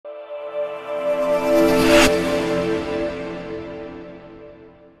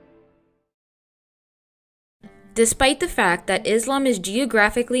Despite the fact that Islam is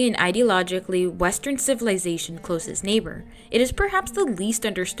geographically and ideologically Western civilization's closest neighbor, it is perhaps the least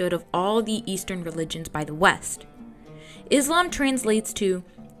understood of all the Eastern religions by the West. Islam translates to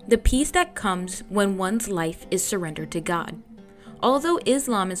the peace that comes when one's life is surrendered to God. Although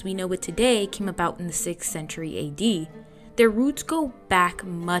Islam as we know it today came about in the 6th century AD, their roots go back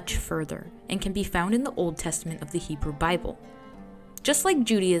much further and can be found in the Old Testament of the Hebrew Bible. Just like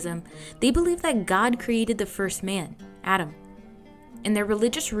Judaism, they believe that God created the first man, Adam, and their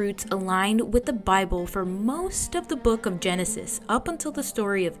religious roots aligned with the Bible for most of the book of Genesis up until the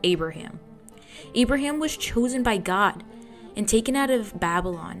story of Abraham. Abraham was chosen by God and taken out of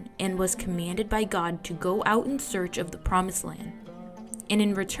Babylon and was commanded by God to go out in search of the promised land. And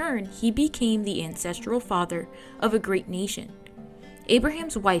in return, he became the ancestral father of a great nation.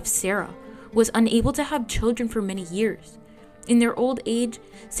 Abraham's wife, Sarah, was unable to have children for many years. In their old age,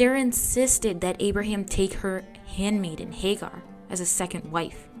 Sarah insisted that Abraham take her handmaiden Hagar as a second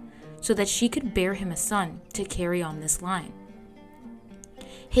wife, so that she could bear him a son to carry on this line.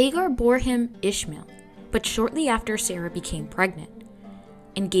 Hagar bore him Ishmael, but shortly after Sarah became pregnant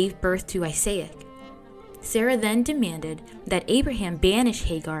and gave birth to Isaac. Sarah then demanded that Abraham banish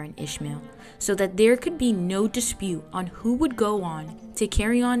Hagar and Ishmael so that there could be no dispute on who would go on to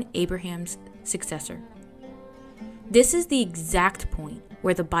carry on Abraham's successor. This is the exact point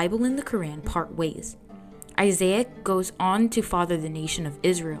where the Bible and the Quran part ways. Isaac goes on to father the nation of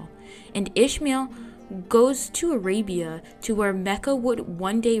Israel, and Ishmael goes to Arabia to where Mecca would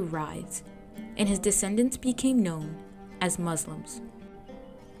one day rise, and his descendants became known as Muslims.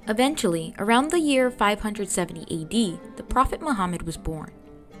 Eventually, around the year 570 AD, the Prophet Muhammad was born.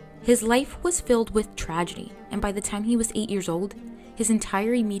 His life was filled with tragedy, and by the time he was 8 years old, his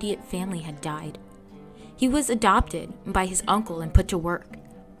entire immediate family had died. He was adopted by his uncle and put to work.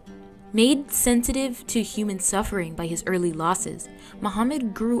 Made sensitive to human suffering by his early losses,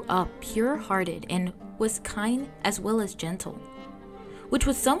 Muhammad grew up pure-hearted and was kind as well as gentle, which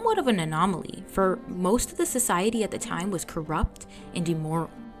was somewhat of an anomaly, for most of the society at the time was corrupt and immoral.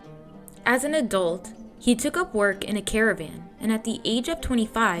 As an adult, he took up work in a caravan and at the age of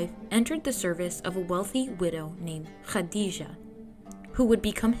 25 entered the service of a wealthy widow named Khadija, who would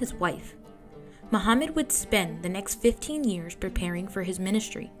become his wife. Muhammad would spend the next 15 years preparing for his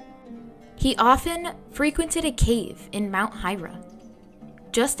ministry. He often frequented a cave in Mount Hira,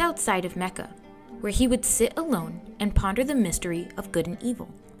 just outside of Mecca, where he would sit alone and ponder the mystery of good and evil,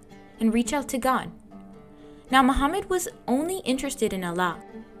 and reach out to God. Now, Muhammad was only interested in Allah,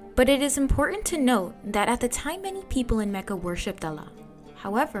 but it is important to note that at the time many people in Mecca worshipped Allah.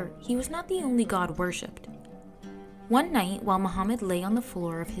 However, he was not the only God worshipped. One night, while Muhammad lay on the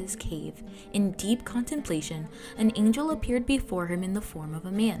floor of his cave in deep contemplation, an angel appeared before him in the form of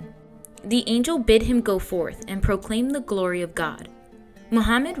a man. The angel bid him go forth and proclaim the glory of God.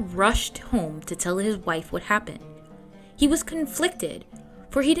 Muhammad rushed home to tell his wife what happened. He was conflicted,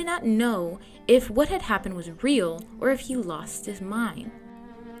 for he did not know if what had happened was real or if he lost his mind.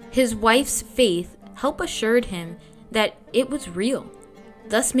 His wife's faith helped assured him that it was real,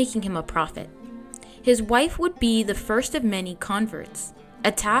 thus making him a prophet. His wife would be the first of many converts,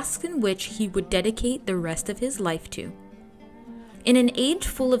 a task in which he would dedicate the rest of his life to. In an age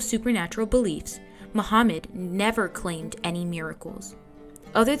full of supernatural beliefs, Muhammad never claimed any miracles,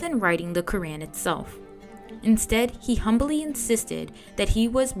 other than writing the Quran itself. Instead, he humbly insisted that he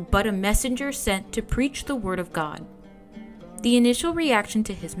was but a messenger sent to preach the word of God. The initial reaction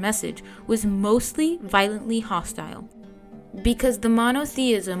to his message was mostly violently hostile, because the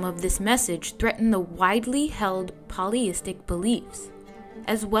monotheism of this message threatened the widely held polytheistic beliefs,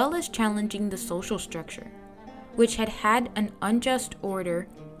 as well as challenging the social structure, which had had an unjust order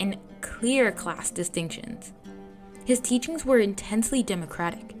and clear class distinctions. His teachings were intensely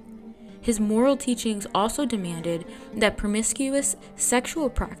democratic. His moral teachings also demanded that promiscuous sexual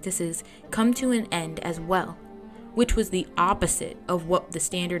practices come to an end as well, which was the opposite of what the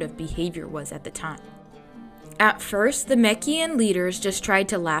standard of behavior was at the time. At first, the Meccan leaders just tried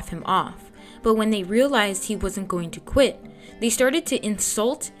to laugh him off, but when they realized he wasn't going to quit, they started to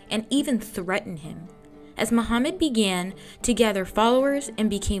insult and even threaten him. As Muhammad began to gather followers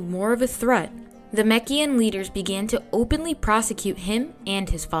and became more of a threat, the Meccan leaders began to openly prosecute him and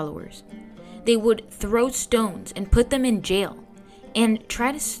his followers. They would throw stones and put them in jail and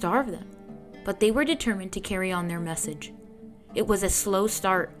try to starve them, but they were determined to carry on their message. It was a slow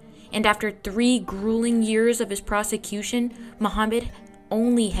start, and after 3 grueling years of his prosecution, Muhammad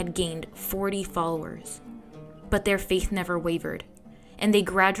only had gained 40 followers. But their faith never wavered, and they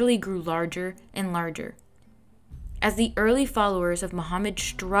gradually grew larger and larger. As the early followers of Muhammad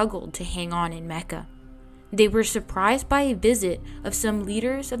struggled to hang on in Mecca, They were surprised by a visit of some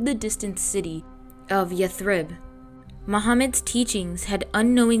leaders of the distant city of Yathrib. Muhammad's teachings had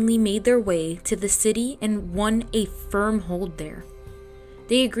unknowingly made their way to the city and won a firm hold there.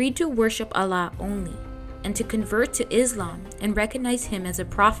 They agreed to worship Allah only and to convert to Islam and recognize him as a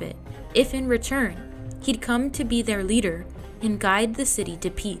prophet if in return he'd come to be their leader and guide the city to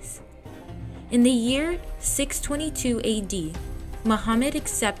peace. In the year 622 AD, Muhammad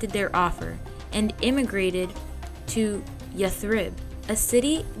accepted their offer and immigrated to Yathrib, a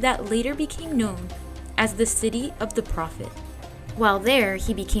city that later became known as the City of the Prophet. While there,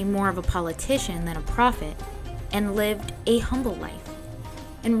 he became more of a politician than a prophet and lived a humble life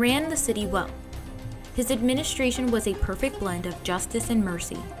and ran the city well. His administration was a perfect blend of justice and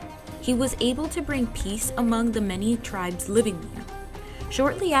mercy. He was able to bring peace among the many tribes living there.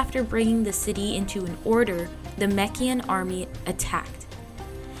 Shortly after bringing the city into an order, the Meccan army attacked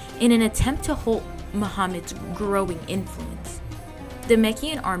in an attempt to halt Muhammad's growing influence. The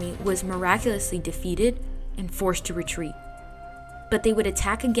Meccan army was miraculously defeated and forced to retreat. But they would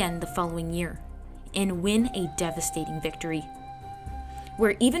attack again the following year and win a devastating victory,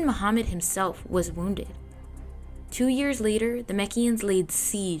 where even Muhammad himself was wounded. 2 years later, the Meccans laid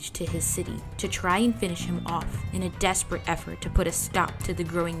siege to his city to try and finish him off in a desperate effort to put a stop to the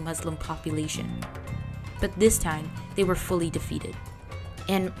growing Muslim population. But this time, they were fully defeated,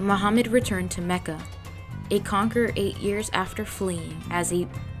 and Muhammad returned to Mecca, a conqueror 8 years after fleeing as a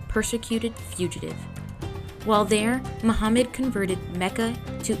persecuted fugitive. While there, Muhammad converted Mecca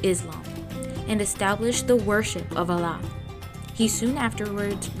to Islam and established the worship of Allah. He soon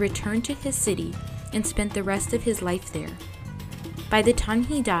afterwards returned to his city and spent the rest of his life there. By the time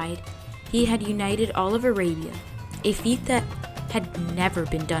he died, he had united all of Arabia, a feat that had never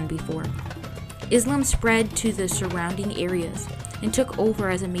been done before. Islam spread to the surrounding areas and took over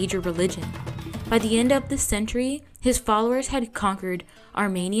as a major religion. By the end of the century, his followers had conquered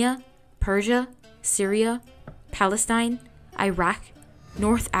Armenia, Persia, Syria, Palestine, Iraq,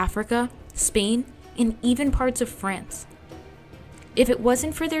 North Africa, Spain, and even parts of France. If it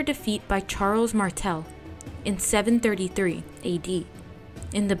wasn't for their defeat by Charles Martel in 733 AD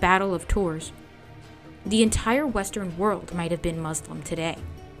in the Battle of Tours, the entire Western world might have been Muslim today.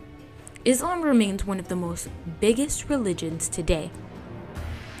 Islam remains one of the most biggest religions today,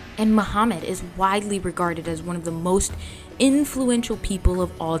 and Muhammad is widely regarded as one of the most influential people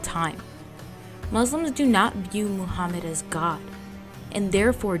of all time. Muslims do not view Muhammad as God, and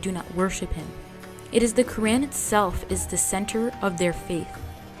therefore do not worship him. It is the Quran itself is the center of their faith.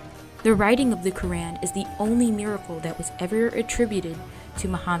 The writing of the Quran is the only miracle that was ever attributed to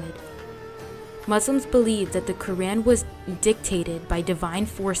Muhammad. Muslims believe that the Quran was dictated by divine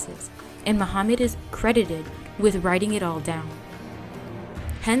forces, and Muhammad is credited with writing it all down.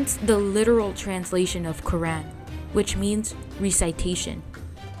 Hence the literal translation of Quran, which means recitation.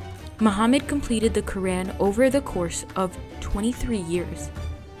 Muhammad completed the Quran over the course of 23 years,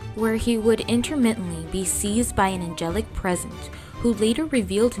 where he would intermittently be seized by an angelic presence who later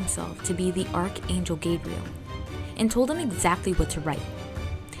revealed himself to be the Archangel Gabriel and told him exactly what to write.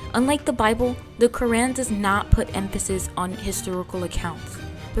 Unlike the Bible, the Quran does not put emphasis on historical accounts,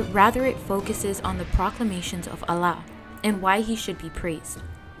 but rather it focuses on the proclamations of Allah and why he should be praised.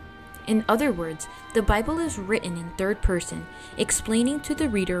 In other words, the Bible is written in third person, explaining to the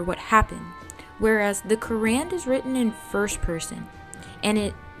reader what happened, whereas the Quran is written in first person, and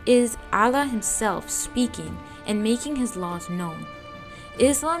it is Allah himself speaking and making his laws known.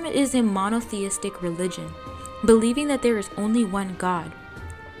 Islam is a monotheistic religion, believing that there is only one God,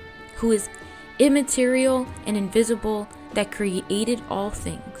 who is immaterial and invisible, that created all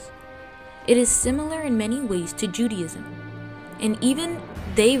things. It is similar in many ways to Judaism, and even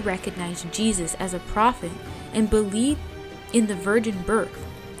they recognize Jesus as a prophet and believe in the virgin birth.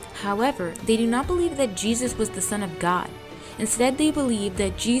 However, they do not believe that Jesus was the Son of God. Instead, they believe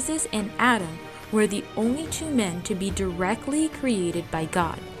that Jesus and Adam were the only two men to be directly created by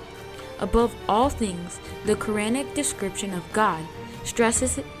God. Above all things, the Quranic description of God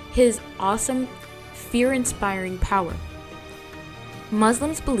stresses his awesome, fear-inspiring power.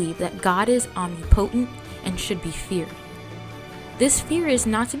 Muslims believe that God is omnipotent and should be feared. This fear is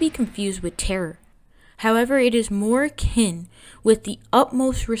not to be confused with terror. However, it is more akin with the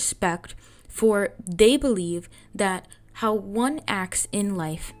utmost respect, for they believe that how one acts in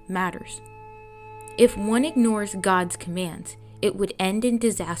life matters. If one ignores God's commands, it would end in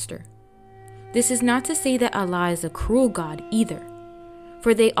disaster. This is not to say that Allah is a cruel God either,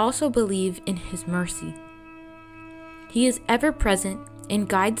 for they also believe in His mercy. He is ever present and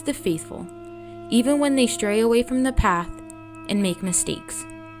guides the faithful, even when they stray away from the path and make mistakes.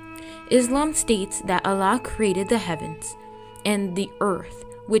 Islam states that Allah created the heavens and the earth,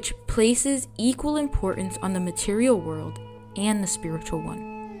 which places equal importance on the material world and the spiritual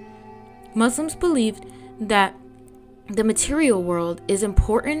one. Muslims believe that the material world is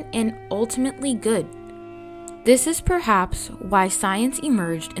important and ultimately good. This is perhaps why science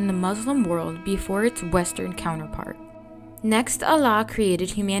emerged in the Muslim world before its Western counterpart. Next, Allah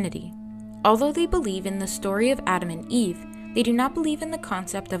created humanity. Although they believe in the story of Adam and Eve, they do not believe in the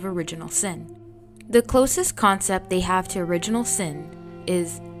concept of original sin. The closest concept they have to original sin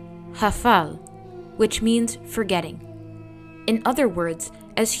is hafal, which means forgetting. In other words,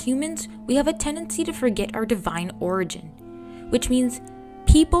 as humans, we have a tendency to forget our divine origin, which means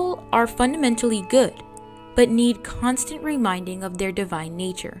people are fundamentally good, but need constant reminding of their divine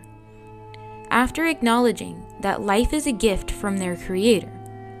nature. After acknowledging that life is a gift from their Creator,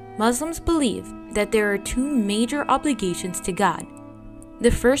 Muslims believe that there are two major obligations to God,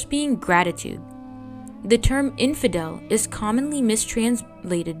 the first being gratitude. The term infidel is commonly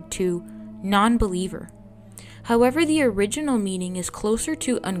mistranslated to non-believer. However, the original meaning is closer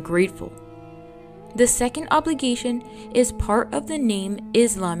to ungrateful. The second obligation is part of the name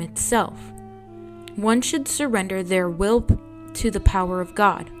Islam itself. One should surrender their will to the power of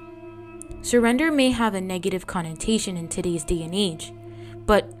God. Surrender may have a negative connotation in today's day and age,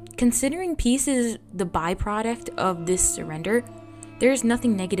 but considering peace is the byproduct of this surrender, there is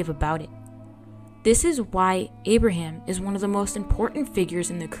nothing negative about it. This is why Abraham is one of the most important figures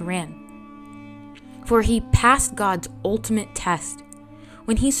in the Quran, for he passed God's ultimate test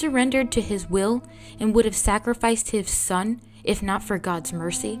when he surrendered to his will and would have sacrificed his son if not for God's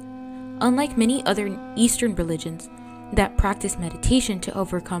mercy. Unlike many other Eastern religions that practice meditation to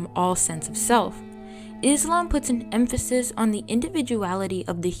overcome all sense of self, Islam puts an emphasis on the individuality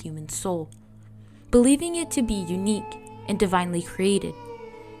of the human soul, believing it to be unique and divinely created.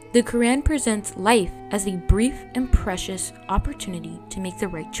 The Quran presents life as a brief and precious opportunity to make the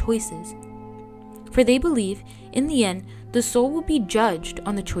right choices. For they believe, in the end, the soul will be judged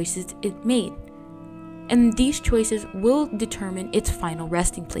on the choices it made, and these choices will determine its final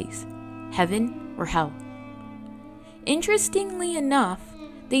resting place, heaven or hell. Interestingly enough,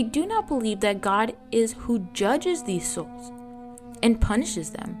 they do not believe that God is who judges these souls and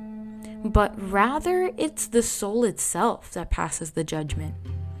punishes them, but rather it's the soul itself that passes the judgment.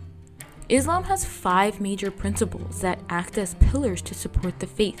 Islam has 5 major principles that act as pillars to support the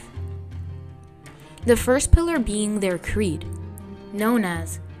faith. The first pillar being their creed, known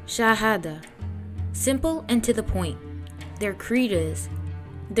as Shahada. Simple and to the point, their creed is,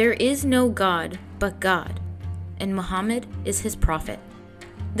 there is no God but God, and Muhammad is his prophet.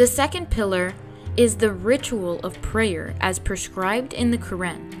 The second pillar is the ritual of prayer as prescribed in the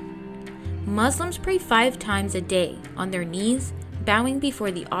Quran. Muslims pray 5 times a day on their knees, bowing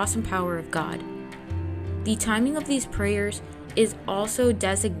before the awesome power of God. The timing of these prayers is also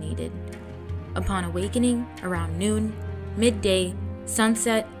designated upon awakening, around noon, midday,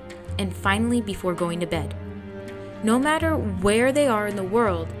 sunset, and finally before going to bed. No matter where they are in the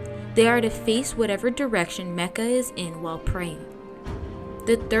world, they are to face whatever direction Mecca is in while praying.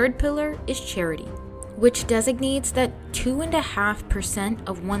 The third pillar is charity, which designates that 2.5%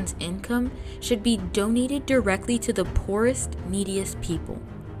 of one's income should be donated directly to the poorest, neediest people.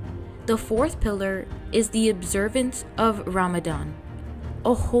 The fourth pillar is the observance of Ramadan,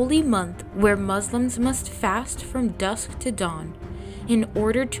 a holy month where Muslims must fast from dusk to dawn in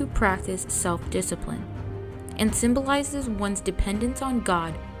order to practice self-discipline, and symbolizes one's dependence on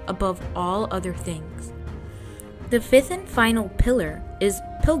God above all other things. The fifth and final pillar is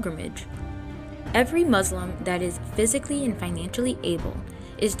pilgrimage. Every Muslim that is physically and financially able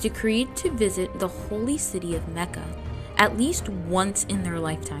is decreed to visit the holy city of Mecca at least once in their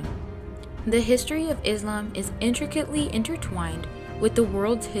lifetime. The history of Islam is intricately intertwined with the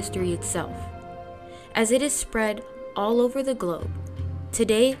world's history itself, as it is spread all over the globe.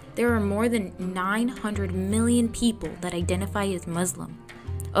 Today, there are more than 900 million people that identify as Muslim,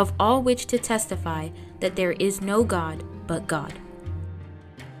 of all which to testify that there is no God but God.